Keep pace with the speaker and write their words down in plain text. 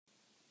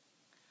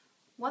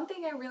One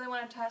thing I really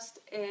want to test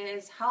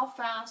is how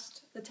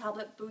fast the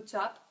tablet boots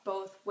up,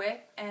 both with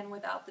and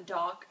without the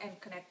dock and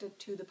connected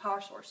to the power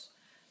source.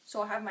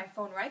 So I have my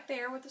phone right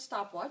there with the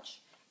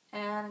stopwatch,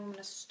 and I'm going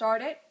to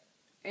start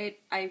it.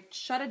 I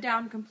shut it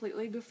down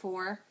completely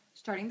before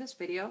starting this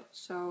video,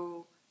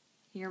 so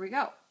here we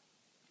go.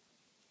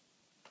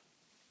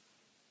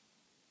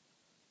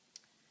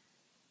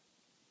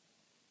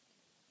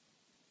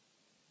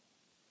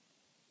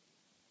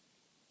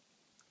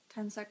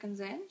 "10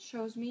 seconds in"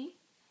 shows me,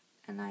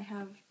 and I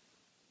have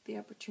the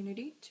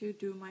opportunity to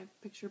do my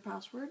picture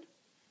password.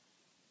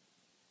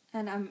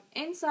 And I'm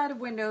inside of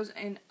Windows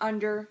in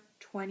under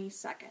 20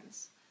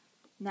 seconds.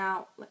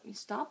 Now, let me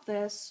stop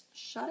this,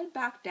 shut it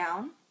back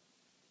down,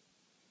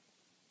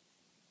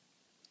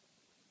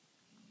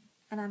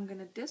 and I'm going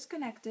to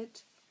disconnect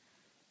it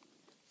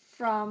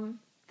from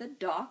the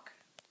dock,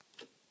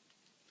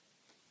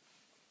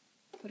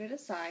 put it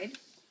aside.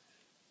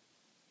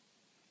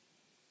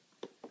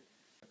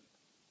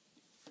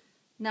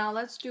 Now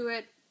let's do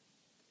it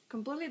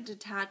completely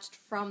detached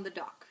from the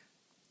dock.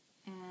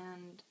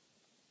 And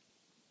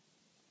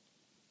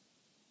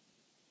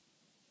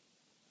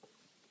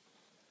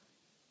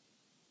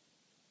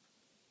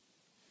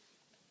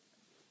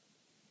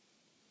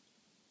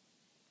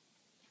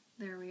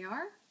there we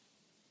are.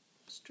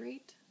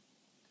 Straight,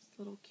 this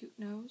little cute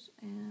nose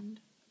and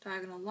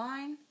diagonal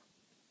line,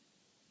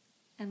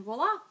 and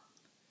voila!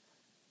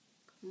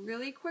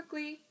 Really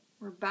quickly,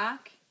 we're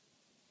back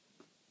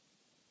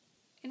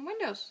in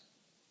Windows.